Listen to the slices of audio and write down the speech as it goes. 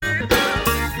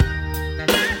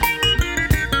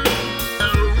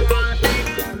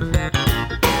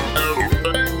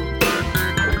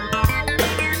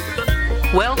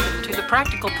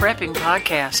Prepping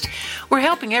Podcast. We're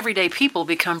helping everyday people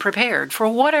become prepared for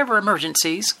whatever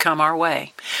emergencies come our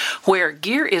way. Where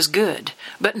gear is good,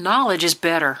 but knowledge is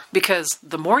better, because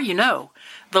the more you know,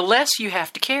 the less you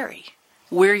have to carry.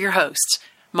 We're your hosts,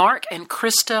 Mark and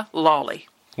Krista Lawley.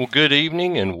 Well, good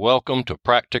evening and welcome to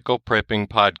Practical Prepping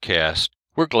Podcast.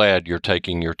 We're glad you're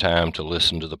taking your time to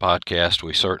listen to the podcast.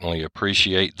 We certainly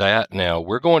appreciate that. Now,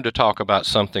 we're going to talk about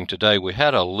something today. We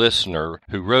had a listener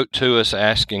who wrote to us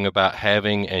asking about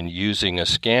having and using a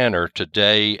scanner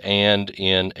today and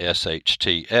in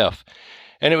SHTF.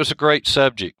 And it was a great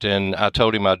subject, and I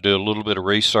told him I'd do a little bit of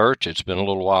research. It's been a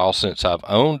little while since I've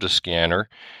owned a scanner.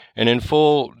 And in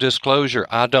full disclosure,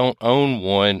 I don't own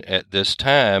one at this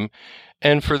time,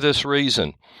 and for this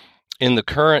reason. In the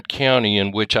current county in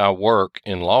which I work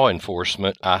in law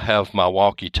enforcement, I have my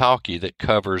walkie-talkie that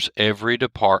covers every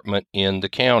department in the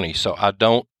county, so I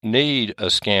don't need a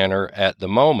scanner at the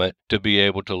moment to be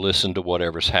able to listen to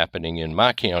whatever's happening in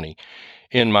my county.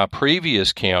 In my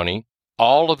previous county,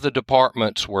 all of the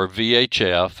departments were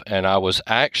VHF, and I was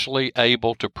actually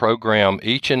able to program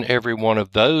each and every one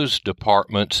of those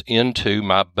departments into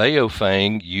my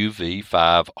Baofeng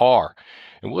UV5R.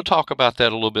 And we'll talk about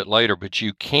that a little bit later, but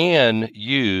you can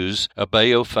use a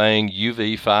Baofeng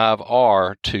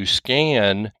UV5R to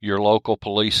scan your local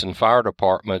police and fire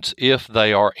departments if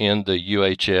they are in the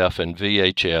UHF and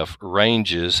VHF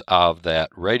ranges of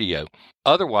that radio.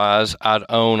 Otherwise, I'd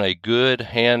own a good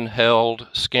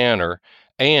handheld scanner,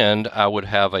 and I would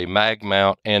have a mag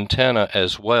mount antenna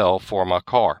as well for my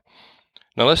car.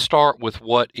 Now let's start with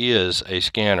what is a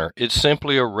scanner. It's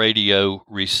simply a radio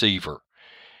receiver.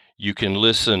 You can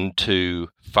listen to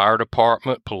fire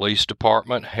department, police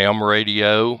department, ham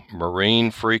radio,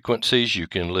 marine frequencies. You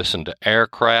can listen to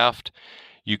aircraft.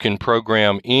 You can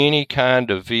program any kind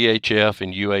of VHF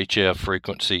and UHF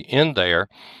frequency in there.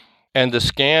 And the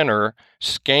scanner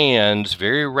scans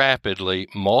very rapidly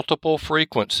multiple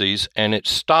frequencies, and it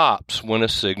stops when a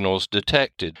signal is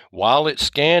detected. While it's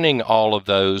scanning all of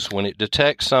those, when it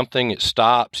detects something, it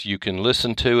stops. You can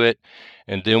listen to it.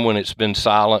 And then when it's been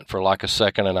silent for like a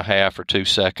second and a half or 2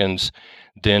 seconds,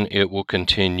 then it will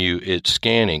continue its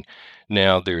scanning.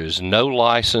 Now, there is no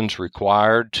license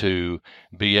required to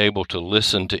be able to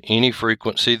listen to any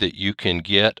frequency that you can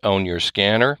get on your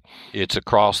scanner. It's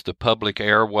across the public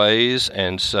airways,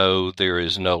 and so there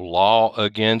is no law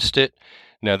against it.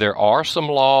 Now, there are some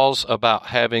laws about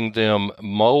having them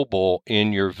mobile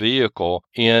in your vehicle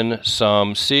in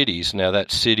some cities. Now,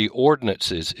 that's city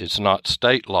ordinances. It's not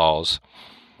state laws.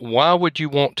 Why would you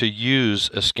want to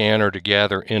use a scanner to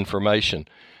gather information?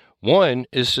 One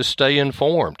is to stay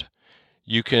informed.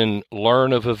 You can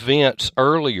learn of events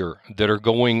earlier that are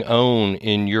going on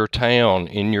in your town,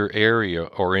 in your area,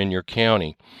 or in your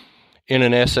county. In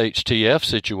an SHTF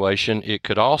situation, it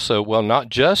could also, well, not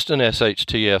just an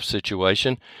SHTF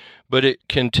situation, but it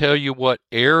can tell you what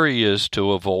areas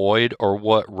to avoid or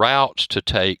what routes to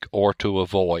take or to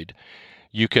avoid.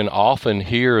 You can often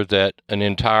hear that an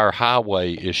entire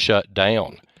highway is shut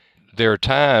down. There are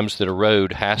times that a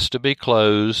road has to be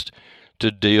closed to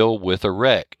deal with a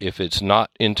wreck. If it's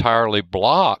not entirely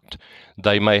blocked,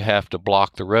 they may have to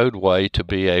block the roadway to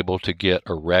be able to get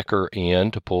a wrecker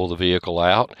in to pull the vehicle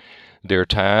out. There are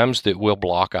times that we'll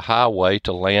block a highway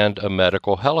to land a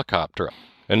medical helicopter.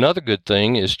 Another good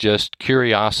thing is just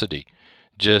curiosity,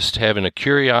 just having a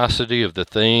curiosity of the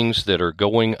things that are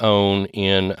going on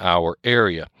in our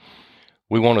area.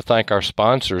 We want to thank our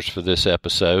sponsors for this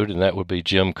episode, and that would be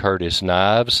Jim Curtis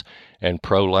Knives and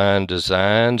Proline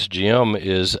Designs. Jim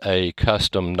is a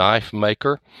custom knife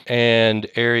maker, and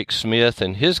Eric Smith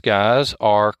and his guys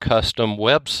are custom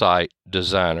website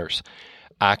designers.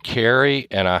 I carry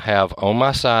and I have on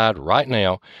my side right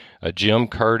now a Jim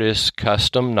Curtis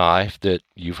custom knife that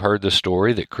you've heard the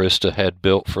story that Krista had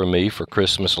built for me for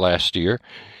Christmas last year.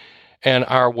 And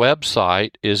our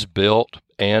website is built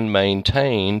and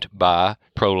maintained by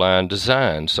Proline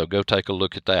Design. So go take a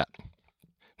look at that.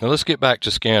 Now let's get back to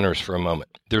scanners for a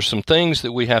moment. There's some things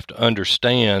that we have to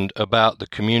understand about the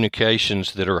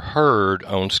communications that are heard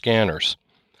on scanners.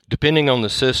 Depending on the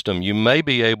system, you may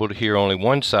be able to hear only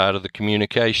one side of the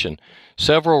communication.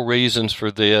 Several reasons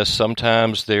for this.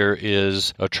 Sometimes there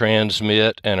is a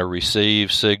transmit and a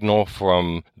receive signal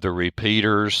from the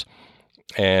repeaters,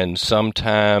 and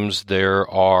sometimes there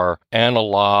are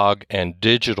analog and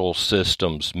digital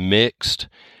systems mixed.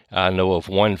 I know of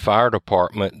one fire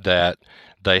department that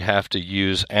they have to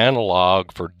use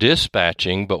analog for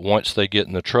dispatching, but once they get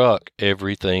in the truck,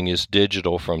 everything is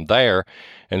digital from there.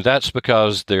 And that's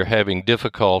because they're having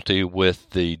difficulty with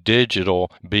the digital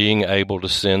being able to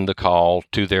send the call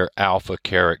to their alpha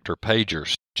character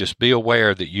pagers. Just be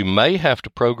aware that you may have to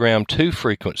program two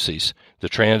frequencies, the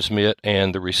transmit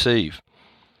and the receive.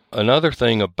 Another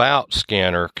thing about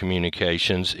scanner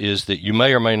communications is that you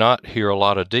may or may not hear a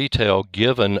lot of detail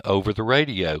given over the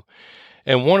radio.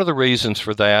 And one of the reasons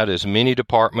for that is many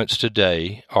departments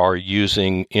today are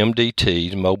using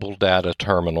MDT, mobile data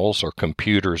terminals, or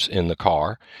computers in the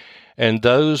car, and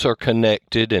those are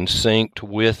connected and synced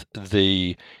with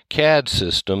the CAD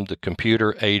system, the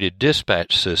computer-aided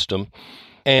dispatch system,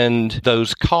 and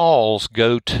those calls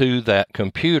go to that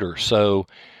computer. So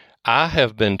I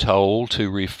have been told to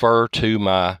refer to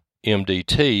my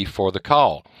MDT for the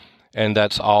call. And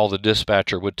that's all the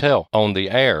dispatcher would tell on the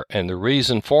air. And the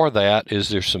reason for that is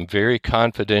there's some very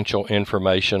confidential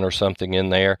information or something in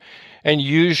there. And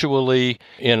usually,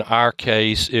 in our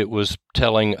case, it was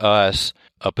telling us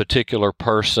a particular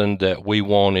person that we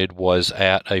wanted was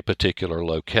at a particular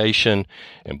location.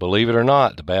 And believe it or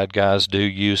not, the bad guys do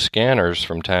use scanners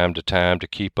from time to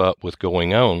keep up with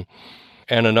going on.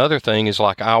 And another thing is,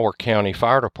 like our county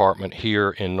fire department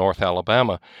here in North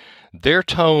Alabama, they're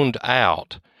toned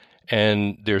out.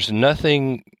 And there's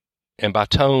nothing, and by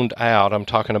toned out, I'm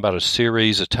talking about a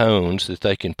series of tones that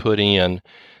they can put in,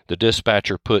 the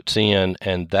dispatcher puts in,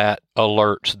 and that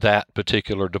alerts that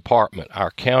particular department.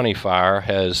 Our county fire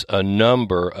has a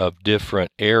number of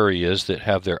different areas that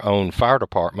have their own fire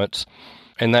departments,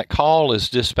 and that call is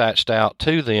dispatched out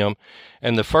to them.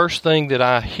 And the first thing that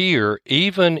I hear,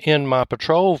 even in my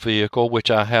patrol vehicle,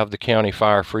 which I have the county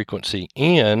fire frequency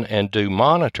in and do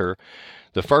monitor,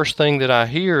 the first thing that I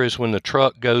hear is when the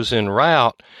truck goes en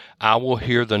route, I will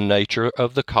hear the nature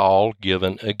of the call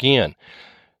given again.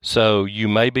 So you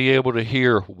may be able to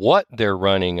hear what they're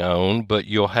running on, but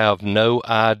you'll have no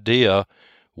idea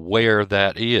where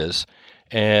that is.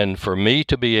 And for me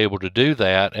to be able to do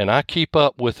that, and I keep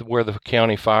up with where the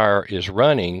county fire is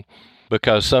running,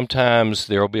 because sometimes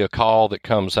there'll be a call that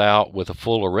comes out with a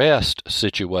full arrest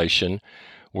situation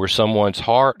where someone's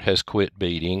heart has quit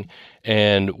beating,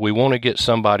 and we want to get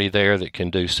somebody there that can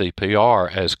do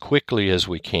CPR as quickly as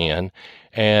we can,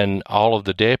 and all of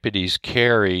the deputies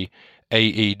carry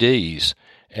AEDs,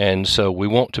 and so we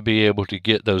want to be able to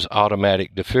get those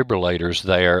automatic defibrillators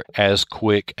there as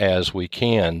quick as we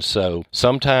can. So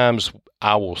sometimes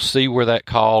I will see where that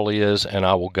call is, and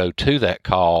I will go to that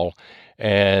call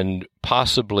and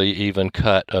possibly even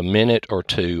cut a minute or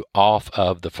two off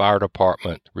of the fire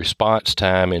department response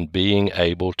time in being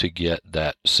able to get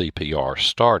that CPR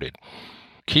started.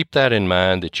 Keep that in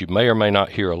mind, that you may or may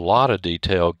not hear a lot of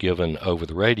detail given over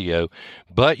the radio,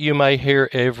 but you may hear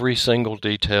every single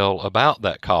detail about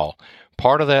that call.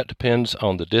 Part of that depends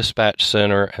on the dispatch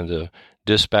center and the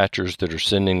dispatchers that are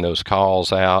sending those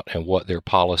calls out and what their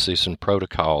policies and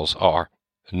protocols are.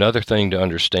 Another thing to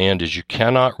understand is you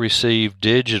cannot receive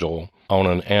digital on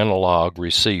an analog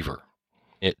receiver.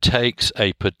 It takes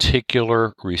a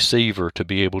particular receiver to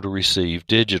be able to receive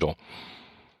digital.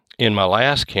 In my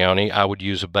last county, I would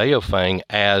use a Baofeng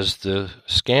as the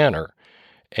scanner,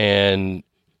 and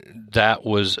that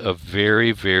was a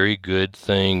very, very good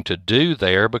thing to do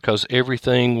there because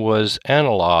everything was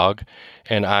analog,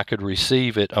 and I could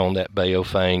receive it on that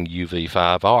Baofeng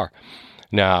UV5R.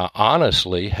 Now, I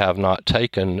honestly have not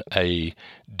taken a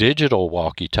digital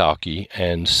walkie-talkie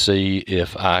and see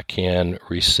if I can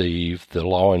receive the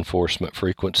law enforcement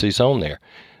frequencies on there.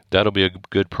 That'll be a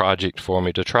good project for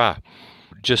me to try.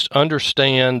 Just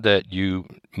understand that you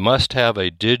must have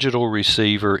a digital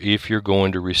receiver if you're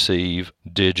going to receive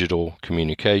digital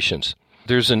communications.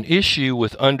 There's an issue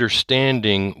with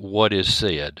understanding what is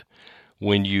said.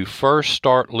 When you first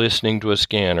start listening to a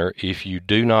scanner, if you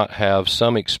do not have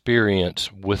some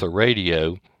experience with a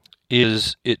radio,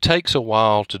 it takes a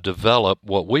while to develop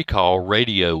what we call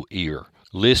radio ear,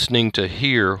 listening to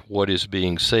hear what is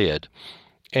being said.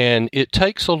 And it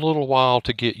takes a little while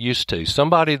to get used to.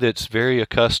 Somebody that's very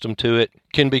accustomed to it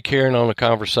can be carrying on a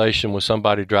conversation with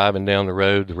somebody driving down the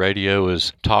road. The radio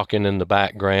is talking in the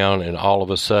background, and all of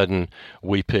a sudden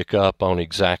we pick up on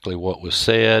exactly what was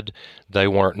said. They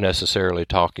weren't necessarily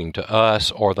talking to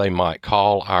us, or they might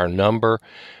call our number,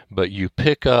 but you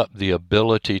pick up the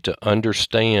ability to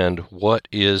understand what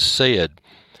is said.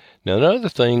 Now, another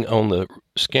thing on the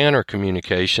scanner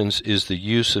communications is the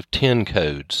use of 10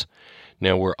 codes.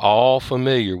 Now, we're all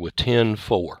familiar with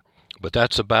 10-4, but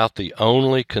that's about the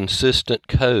only consistent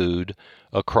code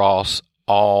across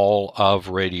all of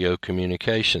radio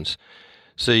communications.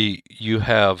 See, you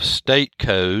have state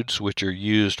codes, which are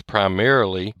used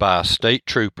primarily by state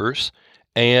troopers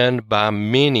and by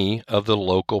many of the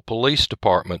local police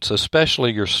departments,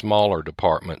 especially your smaller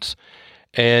departments.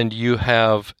 And you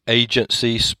have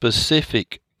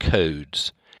agency-specific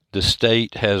codes. The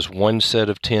state has one set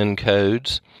of 10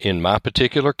 codes. In my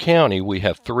particular county, we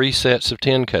have 3 sets of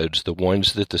 10 codes, the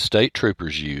ones that the state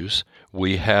troopers use.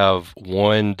 We have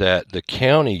one that the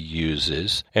county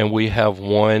uses, and we have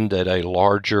one that a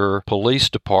larger police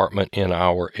department in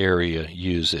our area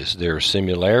uses. There are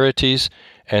similarities,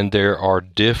 and there are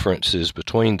differences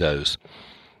between those.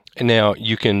 Now,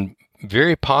 you can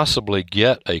very possibly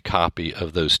get a copy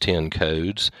of those 10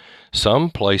 codes. Some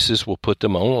places will put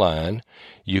them online.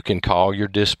 You can call your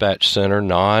dispatch center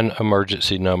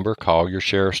non-emergency number, call your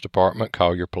sheriff's department,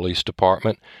 call your police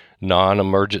department,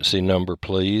 non-emergency number,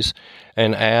 please,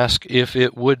 and ask if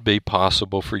it would be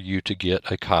possible for you to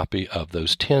get a copy of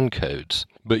those 10 codes.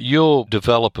 But you'll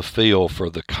develop a feel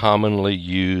for the commonly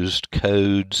used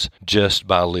codes just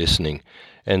by listening.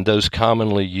 And those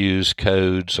commonly used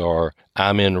codes are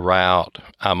I'm en route,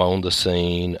 I'm on the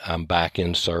scene, I'm back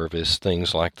in service,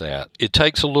 things like that. It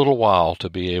takes a little while to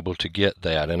be able to get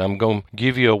that, and I'm going to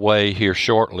give you a way here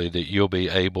shortly that you'll be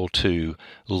able to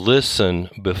listen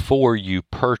before you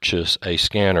purchase a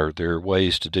scanner. There are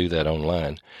ways to do that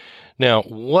online. Now,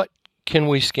 what can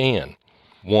we scan?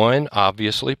 One,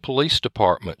 obviously, police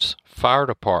departments, fire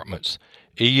departments,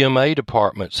 EMA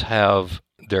departments have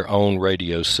their own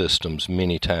radio systems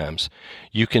many times.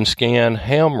 You can scan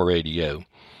ham radio.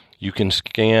 You can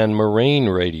scan marine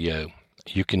radio.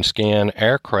 You can scan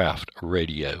aircraft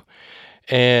radio.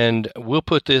 And we'll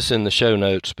put this in the show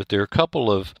notes, but there are a couple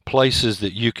of places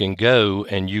that you can go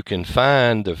and you can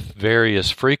find the various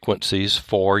frequencies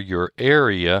for your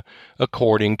area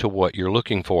according to what you're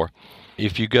looking for.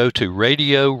 If you go to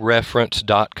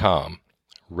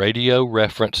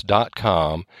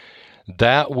radioreference.com,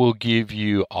 that will give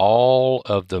you all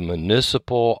of the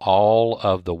municipal, all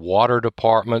of the water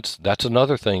departments. That's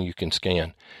another thing you can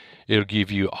scan. It'll give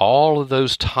you all of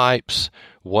those types,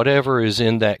 whatever is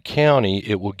in that county.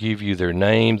 It will give you their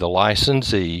name, the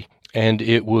licensee, and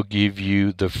it will give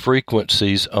you the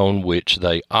frequencies on which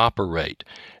they operate.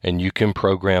 And you can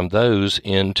program those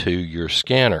into your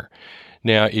scanner.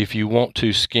 Now, if you want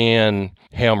to scan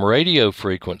ham radio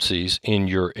frequencies in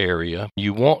your area,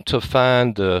 you want to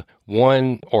find the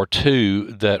 1 or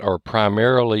 2 that are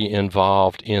primarily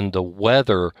involved in the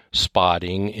weather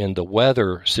spotting, in the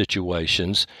weather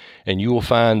situations, and you will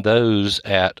find those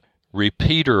at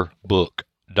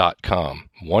repeaterbook.com.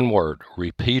 One word,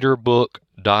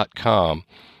 repeaterbook.com.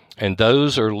 And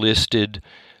those are listed.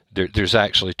 There's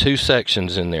actually 2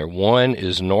 sections in there. One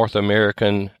is North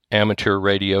American Amateur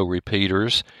Radio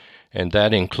Repeaters, and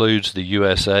that includes the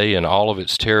USA and all of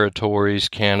its territories,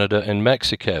 Canada, and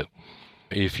Mexico.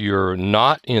 If you're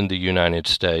not in the United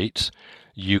States,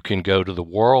 you can go to the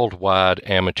Worldwide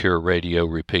Amateur Radio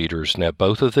Repeaters. Now,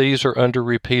 both of these are under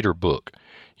Repeater Book.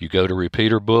 You go to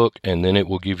Repeater Book, and then it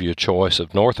will give you a choice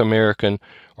of North American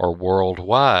or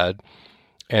Worldwide,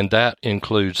 and that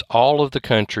includes all of the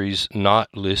countries not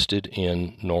listed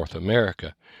in North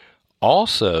America.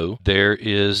 Also, there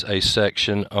is a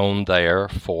section on there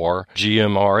for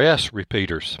GMRS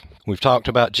repeaters. We've talked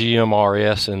about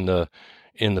GMRS in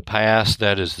the past.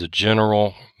 That is the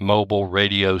General Mobile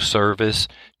Radio Service.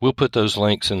 We'll put those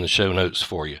links in the show notes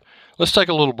for you. Let's take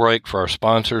a little break for our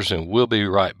sponsors, and we'll be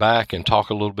right back and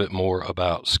talk a little bit more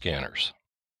about scanners.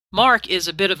 Mark is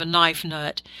a bit of a knife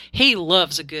nut. He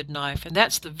loves a good knife, and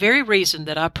that's the very reason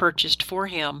that I purchased for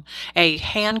him a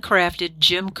handcrafted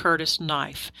Jim Curtis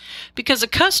knife. Because a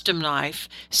custom knife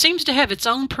seems to have its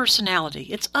own personality.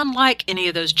 It's unlike any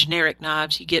of those generic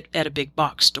knives you get at a big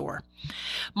box store.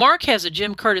 Mark has a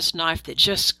Jim Curtis knife that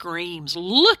just screams,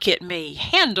 "Look at me,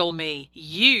 handle me,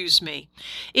 use me."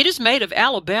 It is made of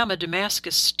Alabama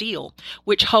Damascus steel,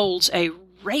 which holds a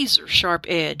razor-sharp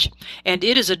edge, and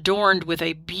it is adorned with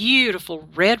a beautiful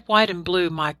red, white, and blue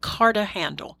micarta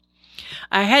handle.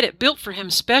 I had it built for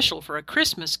him special for a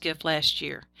Christmas gift last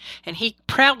year, and he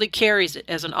proudly carries it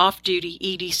as an off-duty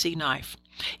EDC knife.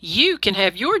 You can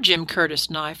have your Jim Curtis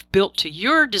knife built to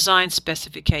your design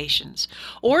specifications,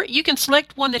 or you can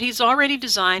select one that he's already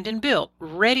designed and built,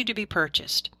 ready to be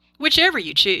purchased. Whichever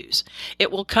you choose,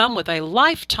 it will come with a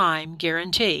lifetime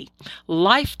guarantee,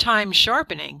 lifetime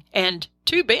sharpening, and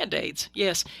 2 Band-Aids.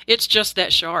 Yes, it's just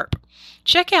that sharp.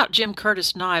 Check out Jim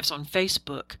Curtis Knives on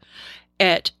Facebook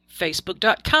at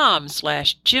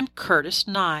facebook.com/Jim Curtis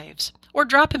Knives, or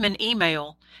drop him an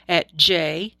email at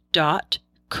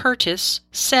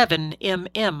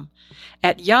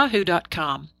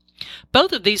j.curtis7mm@yahoo.com.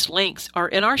 Both of these links are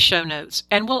in our show notes,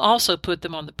 and we'll also put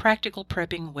them on the Practical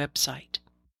Prepping website.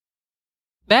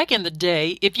 Back in the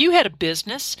day, if you had a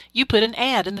business, you put an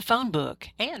ad in the phone book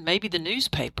and maybe the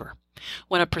newspaper.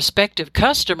 When a prospective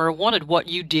customer wanted what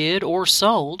you did or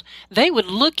sold, they would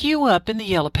look you up in the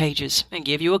Yellow Pages and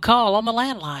give you a call on the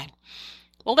landline.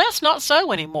 Well, that's not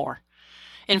so anymore.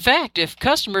 In fact, if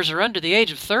customers are under the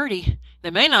age of 30, they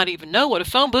may not even know what a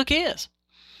phone book is.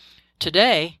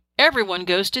 Today, everyone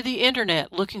goes to the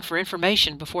internet looking for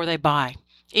information before they buy.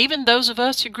 Even those of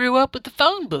us who grew up with the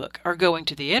phone book are going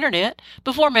to the internet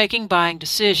before making buying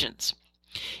decisions.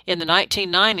 In the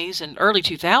 1990s and early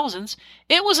 2000s,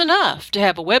 it was enough to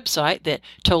have a website that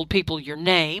told people your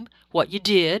name, what you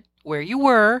did, where you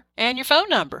were, and your phone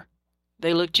number.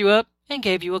 They looked you up and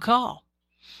gave you a call.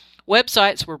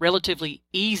 Websites were relatively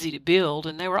easy to build,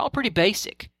 and they were all pretty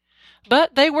basic.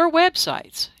 But they were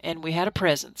websites, and we had a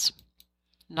presence.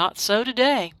 Not so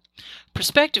today.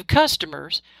 Prospective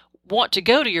customers want to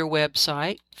go to your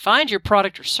website, find your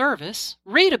product or service,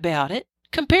 read about it,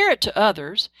 compare it to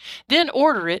others, then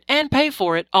order it and pay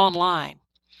for it online.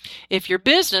 If your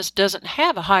business doesn't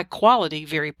have a high-quality,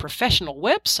 very professional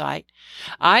website,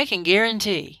 I can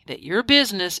guarantee that your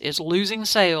business is losing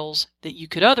sales that you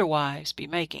could otherwise be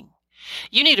making.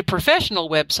 You need a professional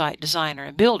website designer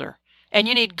and builder, and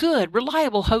you need good,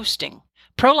 reliable hosting.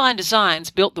 Proline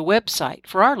Designs built the website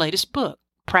for our latest book,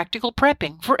 Practical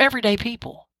Prepping for Everyday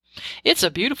People. It's a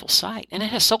beautiful site, and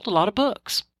it has sold a lot of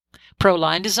books.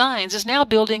 Proline Designs is now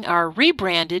building our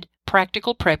rebranded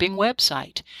Practical Prepping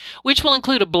website, which will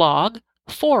include a blog,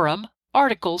 forum,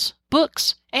 articles,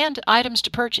 books, and items to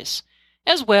purchase,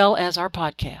 as well as our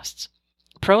podcasts.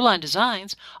 Proline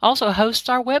Designs also hosts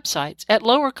our websites at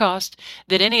lower cost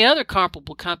than any other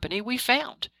comparable company we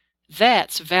found.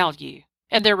 That's value.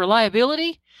 And their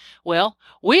reliability? Well,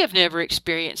 we have never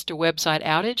experienced a website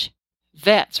outage.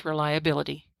 That's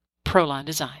reliability. Proline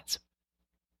Designs.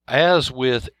 As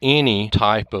with any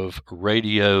type of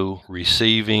radio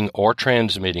receiving or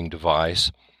transmitting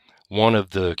device, one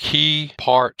of the key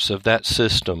parts of that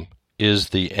system is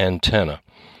the antenna.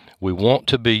 We want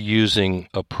to be using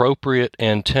appropriate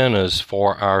antennas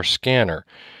for our scanner.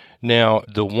 Now,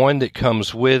 the one that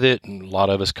comes with it, a lot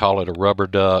of us call it a rubber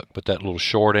duck, but that little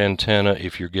short antenna,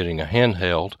 if you're getting a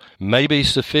handheld, may be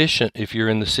sufficient if you're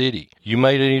in the city. You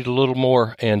may need a little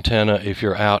more antenna if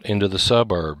you're out into the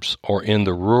suburbs or in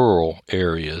the rural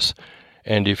areas.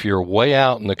 And if you're way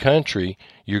out in the country,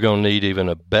 you're going to need even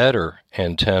a better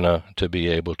antenna to be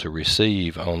able to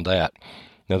receive on that.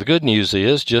 Now, the good news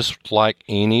is, just like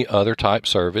any other type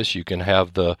service, you can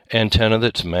have the antenna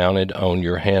that's mounted on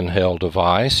your handheld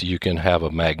device. You can have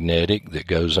a magnetic that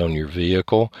goes on your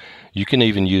vehicle. You can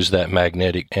even use that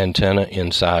magnetic antenna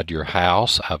inside your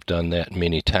house. I've done that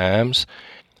many times.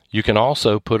 You can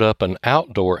also put up an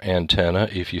outdoor antenna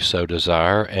if you so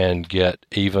desire and get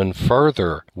even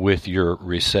further with your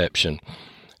reception.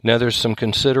 Now, there's some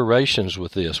considerations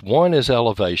with this. One is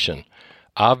elevation.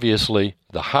 Obviously,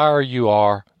 the higher you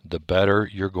are, the better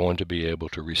you're going to be able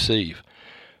to receive.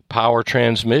 Power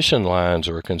transmission lines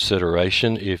are a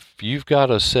consideration. If you've got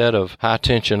a set of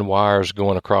high-tension wires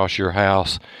going across your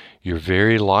house, you're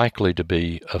very likely to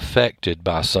be affected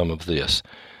by some of this.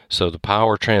 So the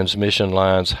power transmission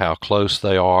lines, how close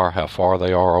they are, how far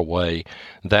they are away,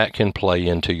 that can play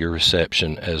into your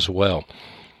reception as well.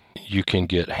 You can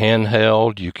get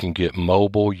handheld, you can get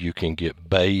mobile, you can get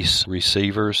base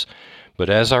receivers. But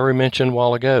as I mentioned a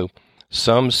while ago,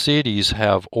 some cities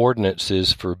have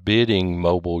ordinances forbidding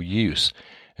mobile use.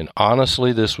 And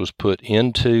honestly, this was put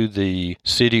into the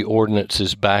city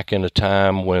ordinances back in a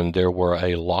time when there were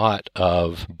a lot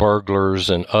of burglars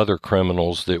and other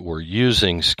criminals that were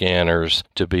using scanners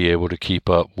to be able to keep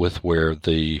up with where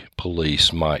the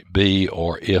police might be,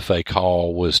 or if a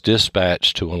call was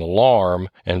dispatched to an alarm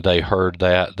and they heard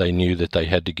that, they knew that they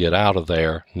had to get out of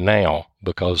there now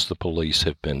because the police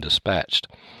have been dispatched.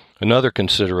 Another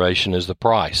consideration is the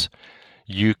price.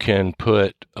 You can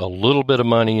put a little bit of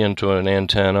money into an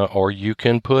antenna, or you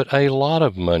can put a lot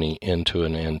of money into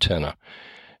an antenna.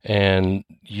 And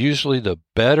usually the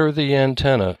better the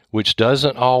antenna, which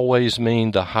doesn't always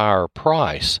mean the higher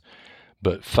price,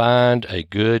 but find a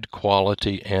good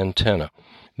quality antenna.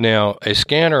 Now, a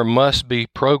scanner must be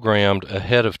programmed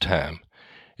ahead of time.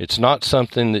 It's not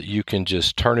something that you can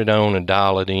just turn it on and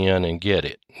dial it in and get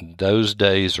it. Those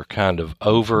days are kind of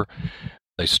over.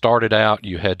 They started out,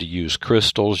 you had to use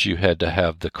crystals. You had to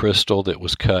have the crystal that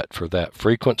was cut for that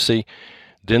frequency.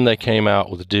 Then they came out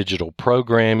with digital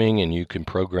programming, and you can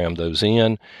program those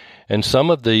in. And some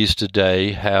of these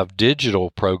today have digital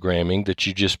programming that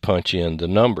you just punch in the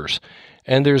numbers.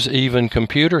 And there's even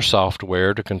computer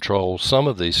software to control some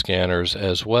of these scanners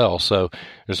as well. So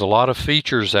there's a lot of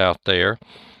features out there,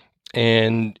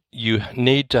 and you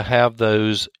need to have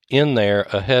those in there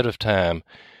ahead of time,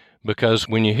 because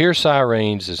when you hear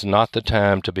sirens, it's not the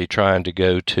time to be trying to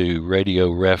go to radio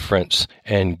reference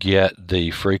and get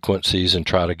the frequencies and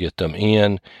try to get them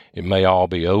in. It may all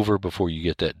be over before you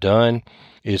get that done.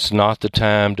 It's not the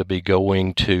time to be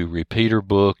going to repeater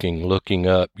book and looking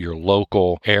up your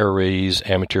local ARES,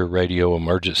 Amateur Radio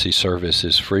Emergency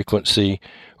Services frequency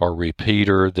or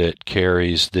repeater that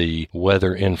carries the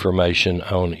weather information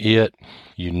on it.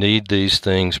 You need these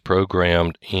things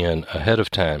programmed in ahead of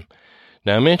time.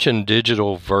 Now, I mentioned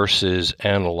digital versus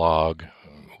analog.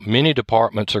 Many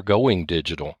departments are going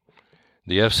digital.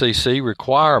 The FCC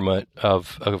requirement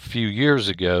of a few years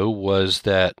ago was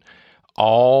that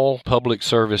all public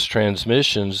service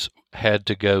transmissions had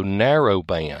to go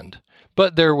narrowband.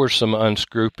 But there were some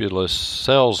unscrupulous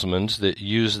salesmen that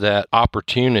used that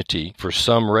opportunity for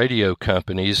some radio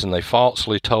companies, and they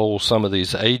falsely told some of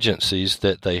these agencies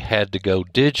that they had to go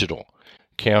digital.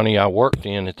 County I worked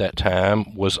in at that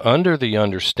time was under the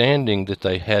understanding that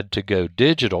they had to go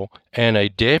digital, and a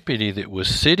deputy that was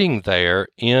sitting there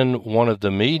in one of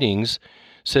the meetings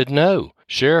said, "No,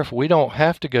 Sheriff, we don't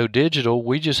have to go digital,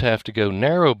 we just have to go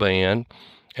narrowband."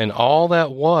 And all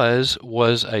that was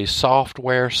a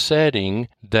software setting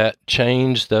that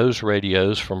changed those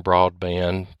radios from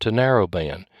broadband to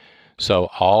narrowband. So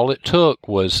all it took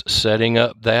was setting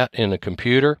up that in a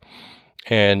computer,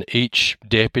 and each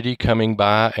deputy coming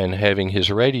by and having his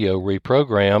radio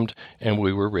reprogrammed, and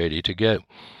we were ready to go.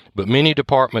 But many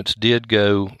departments did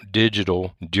go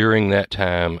digital during that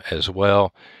time as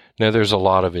well. Now, there's a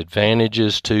lot of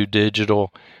advantages to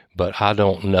digital, but I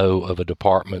don't know of a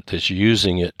department that's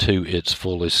using it to its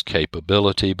fullest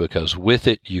capability, because with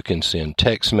it you can send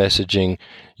text messaging,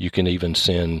 you can even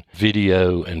send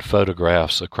video and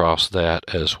photographs across that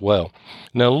as well.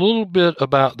 Now, a little bit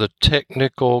about the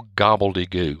technical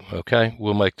gobbledygook, okay?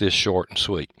 We'll make this short and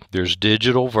sweet. There's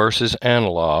digital versus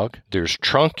analog. There's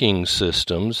trunking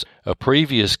systems. A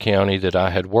previous county that I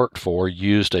had worked for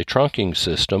used a trunking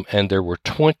system, and there were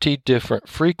 20 different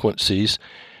frequencies,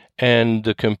 and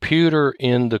the computer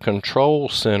in the control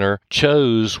center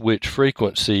chose which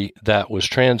frequency that was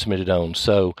transmitted on.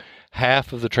 So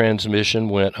half of the transmission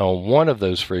went on one of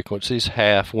those frequencies,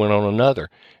 half went on another,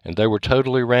 and they were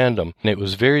totally random. And it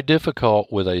was very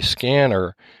difficult with a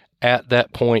scanner at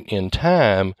that point in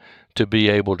time to be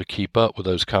able to keep up with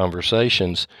those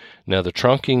conversations. Now, the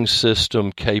trunking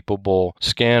system capable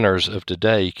scanners of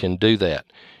today can do that.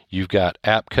 You've got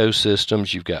APCO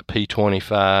systems, you've got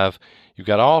P25, you've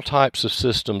got all types of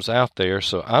systems out there.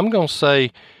 So I'm going to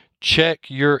say check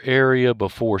your area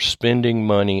before spending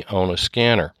money on a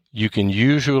scanner. You can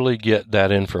usually get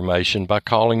that information by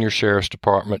calling your sheriff's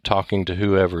department, talking to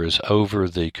whoever is over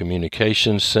the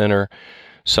communications center.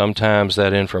 Sometimes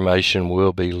that information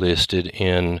will be listed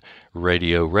in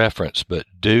radio reference, but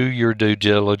do your due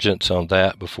diligence on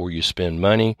that before you spend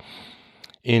money.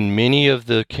 In many of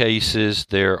the cases,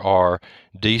 there are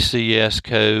DCS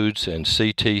codes and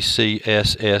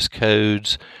CTCSS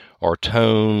codes or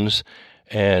tones,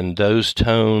 and those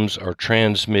tones are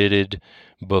transmitted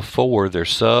before they're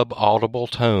sub-audible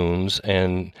tones,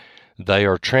 and they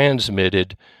are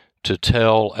transmitted to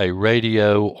tell a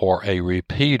radio or a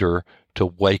repeater to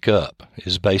wake up,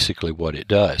 is basically what it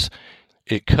does.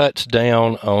 It cuts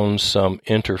down on some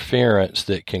interference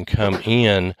that can come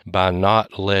in by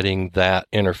not letting that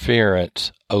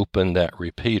interference open that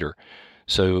repeater.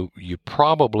 So you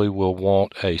probably will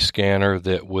want a scanner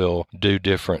that will do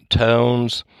different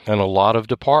tones, and a lot of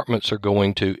departments are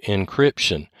going to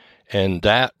encryption, and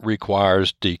that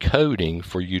requires decoding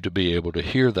for you to be able to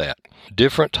hear that.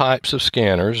 Different types of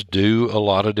scanners do a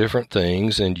lot of different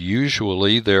things, and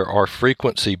usually there are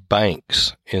frequency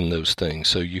banks in those things.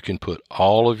 So you can put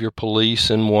all of your police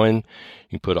in one, you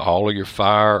can put all of your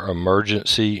fire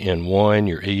emergency in one,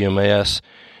 your EMS,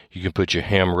 you can put your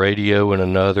ham radio in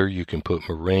another, you can put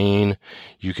marine,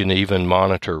 you can even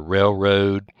monitor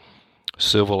railroad,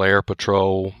 civil air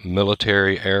patrol,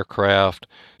 military aircraft.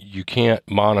 You can't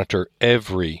monitor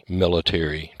every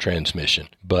military transmission,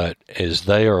 but as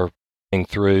they are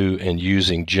through and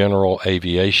using general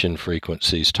aviation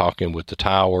frequencies, talking with the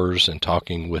towers and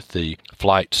talking with the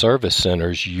flight service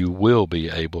centers, you will be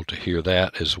able to hear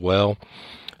that as well.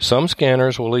 Some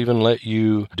scanners will even let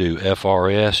you do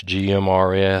FRS,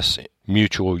 GMRS,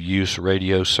 mutual use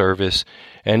radio service,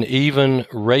 and even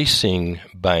racing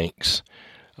banks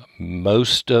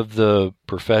Most of the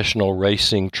professional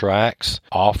racing tracks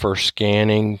offer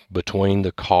scanning between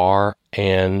the car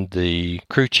and the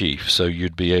crew chief, so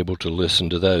you'd be able to listen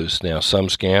to those. Now, some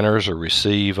scanners are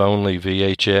receive only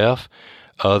VHF,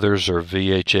 others are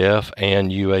VHF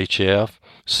and UHF.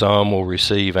 Some will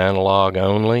receive analog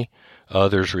only,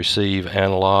 others receive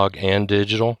analog and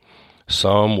digital.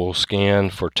 Some will scan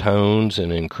for tones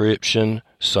and encryption,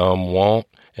 some won't.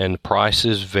 And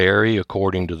prices vary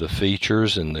according to the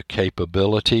features and the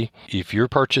capability. If you're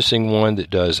purchasing one that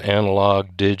does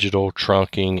analog, digital,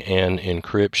 trunking, and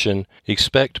encryption,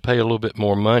 expect to pay a little bit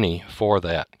more money for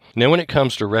that. Now, when it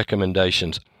comes to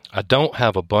recommendations, I don't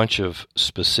have a bunch of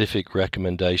specific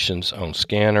recommendations on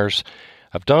scanners.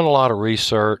 I've done a lot of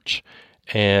research,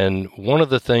 and one of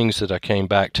the things that I came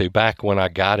back to back when I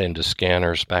got into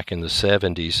scanners back in the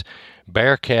 70s,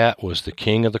 Bearcat was the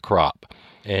king of the crop.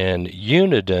 And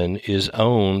Uniden is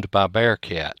owned by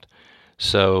Bearcat.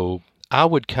 So I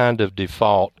would kind of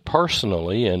default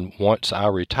personally, and once I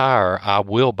retire, I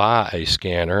will buy a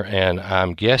scanner, and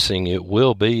I'm guessing it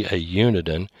will be a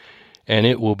Uniden, and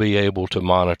it will be able to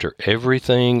monitor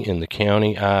everything in the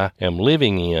county I am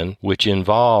living in, which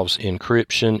involves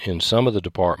encryption in some of the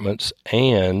departments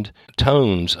and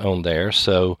tones on there.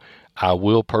 So I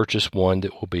will purchase one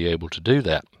that will be able to do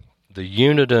that. The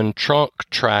Uniden Trunk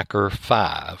Tracker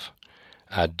 5.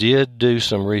 I did do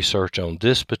some research on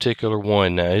this particular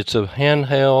one. Now, it's a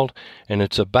handheld, and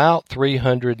it's about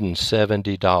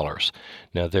 $370.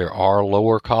 Now, there are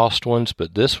lower cost ones,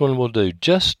 but this one will do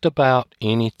just about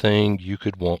anything you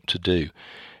could want to do,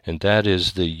 and that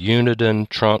is the Uniden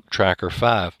Trunk Tracker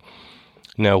 5.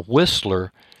 Now,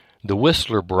 Whistler, the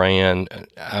Whistler brand,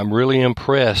 I'm really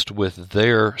impressed with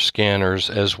their scanners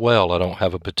as well. I don't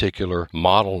have a particular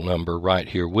model number right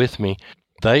here with me.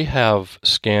 They have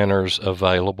scanners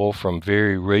available from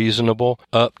very reasonable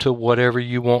up to whatever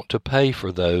you want to pay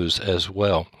for those as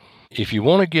well. If you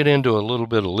want to get into a little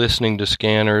bit of listening to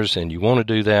scanners and you want to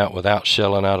do that without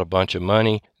shelling out a bunch of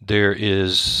money, there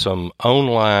is some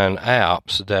online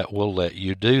apps that will let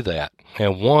you do that.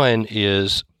 And one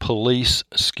is Police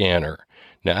Scanner.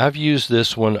 Now, I've used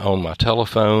this one on my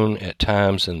telephone at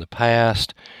times in the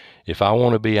past. If I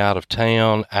want to be out of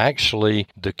town, actually,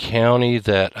 the county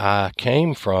that I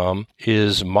came from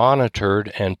is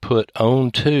monitored and put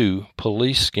onto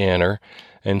Police Scanner,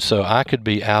 and so I could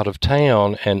be out of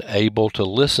town and able to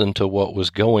listen to what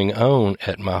was going on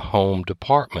at my home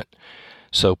department.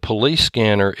 So Police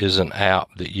Scanner is an app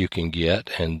that you can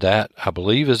get, and that, I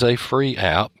believe, is a free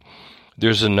app.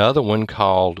 There's another one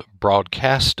called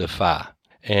Broadcastify,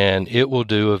 and it will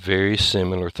do a very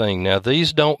similar thing. Now,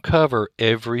 these don't cover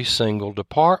every single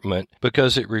department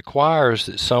because it requires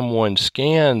that someone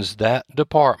scans that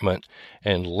department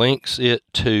and links it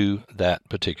to that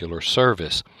particular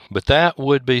service. But that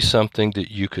would be something that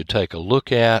you could take a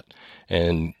look at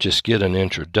and just get an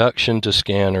introduction to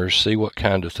scanners, see what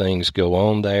kind of things go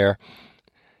on there.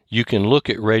 You can look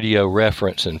at radio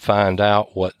reference and find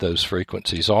out what those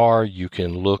frequencies are. You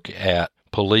can look at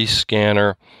Police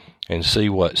Scanner and see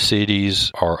what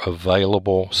cities are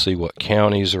available, see what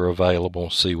counties are available,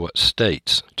 see what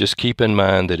states. Just keep in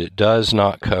mind that it does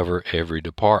not cover every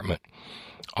department.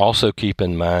 Also keep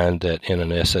in mind that in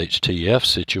an SHTF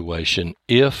situation,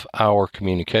 if our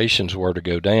communications were to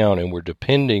go down and we're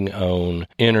depending on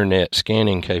internet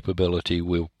scanning capability,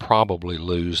 we'll probably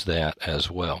lose that as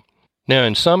well. Now,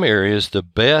 in some areas, the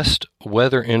best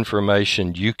weather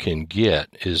information you can get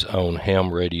is on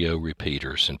ham radio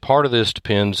repeaters, and part of this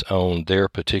depends on their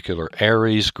particular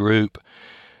ARES group.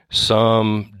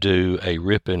 Some do a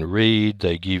rip and read.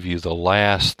 They give you the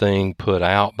last thing put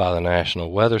out by the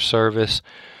National Weather Service.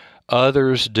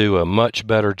 Others do a much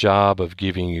better job of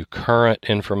giving you current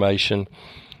information.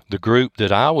 The group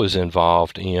that I was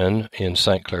involved in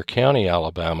St. Clair County,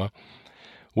 Alabama,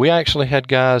 we actually had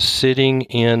guys sitting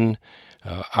in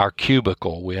our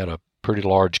cubicle. We had a pretty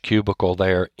large cubicle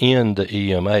there in the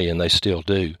EMA, and they still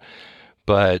do.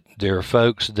 But there are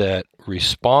folks that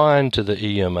respond to the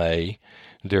EMA.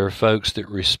 There are folks that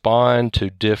respond to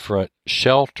different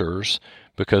shelters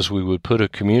because we would put a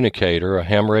communicator, a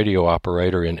ham radio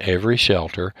operator, in every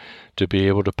shelter to be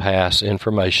able to pass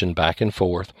information back and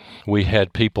forth. We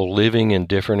had people living in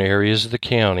different areas of the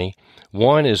county.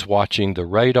 One is watching the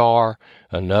radar,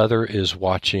 another is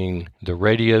watching the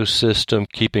radio system,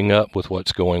 keeping up with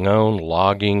what's going on,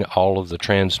 logging all of the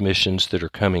transmissions that are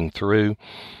coming through,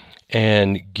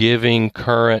 and giving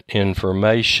current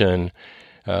information.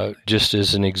 Just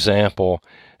as an example,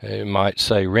 it might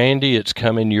say, Randy, it's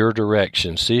coming your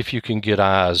direction. See if you can get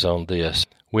eyes on this.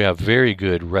 We have very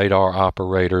good radar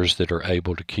operators that are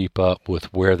able to keep up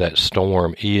with where that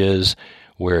storm is.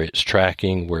 where it's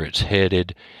tracking, where it's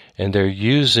headed, and they're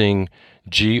using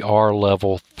GR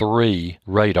Level 3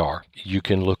 radar. You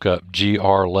can look up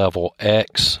GR Level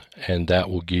X, and that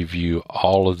will give you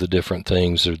all of the different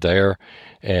things that are there.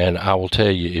 And I will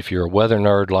tell you, if you're a weather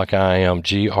nerd like I am,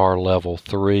 GR Level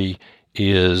 3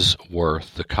 is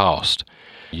worth the cost.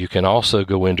 You can also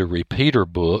go into Repeater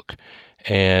Book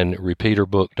and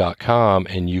repeaterbook.com,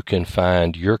 and you can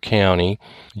find your county,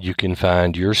 you can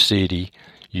find your city,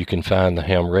 you can find the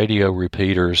ham radio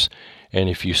repeaters, and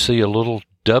if you see a little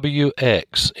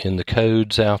WX in the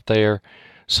codes out there,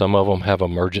 some of them have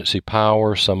emergency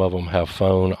power, some of them have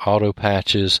phone auto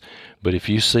patches, but if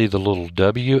you see the little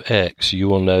WX, you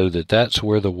will know that that's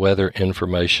where the weather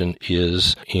information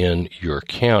is in your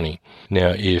county. Now,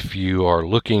 if you are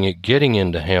looking at getting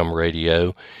into ham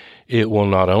radio, it will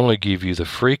not only give you the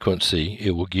frequency,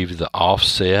 it will give you the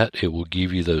offset, it will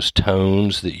give you those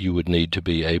tones that you would need to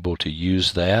be able to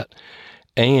use that,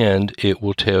 and it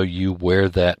will tell you where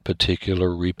that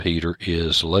particular repeater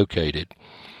is located.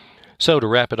 So to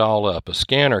wrap it all up, a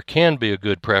scanner can be a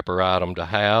good prepper item to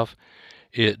have.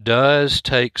 It does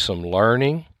take some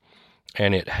learning,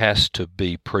 and it has to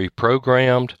be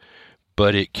pre-programmed,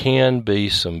 but it can be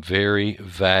some very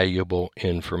valuable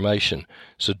information.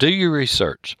 So do your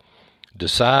research.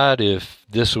 Decide if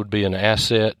this would be an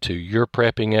asset to your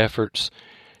prepping efforts.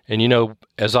 And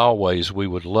as always, we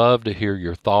would love to hear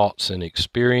your thoughts and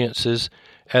experiences,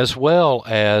 as well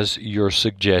as your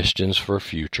suggestions for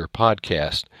future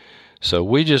podcasts. So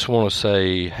we just want to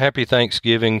say happy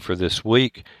Thanksgiving for this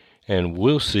week, and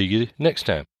we'll see you next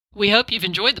time. We hope you've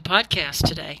enjoyed the podcast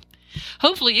today.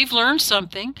 Hopefully you've learned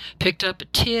something, picked up a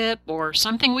tip, or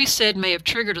something we said may have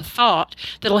triggered a thought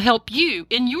that'll help you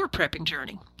in your prepping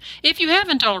journey. If you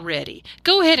haven't already,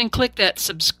 go ahead and click that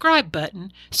subscribe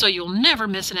button so you'll never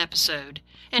miss an episode,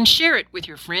 and share it with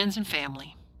your friends and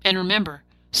family. And remember,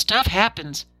 stuff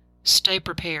happens. Stay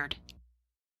prepared.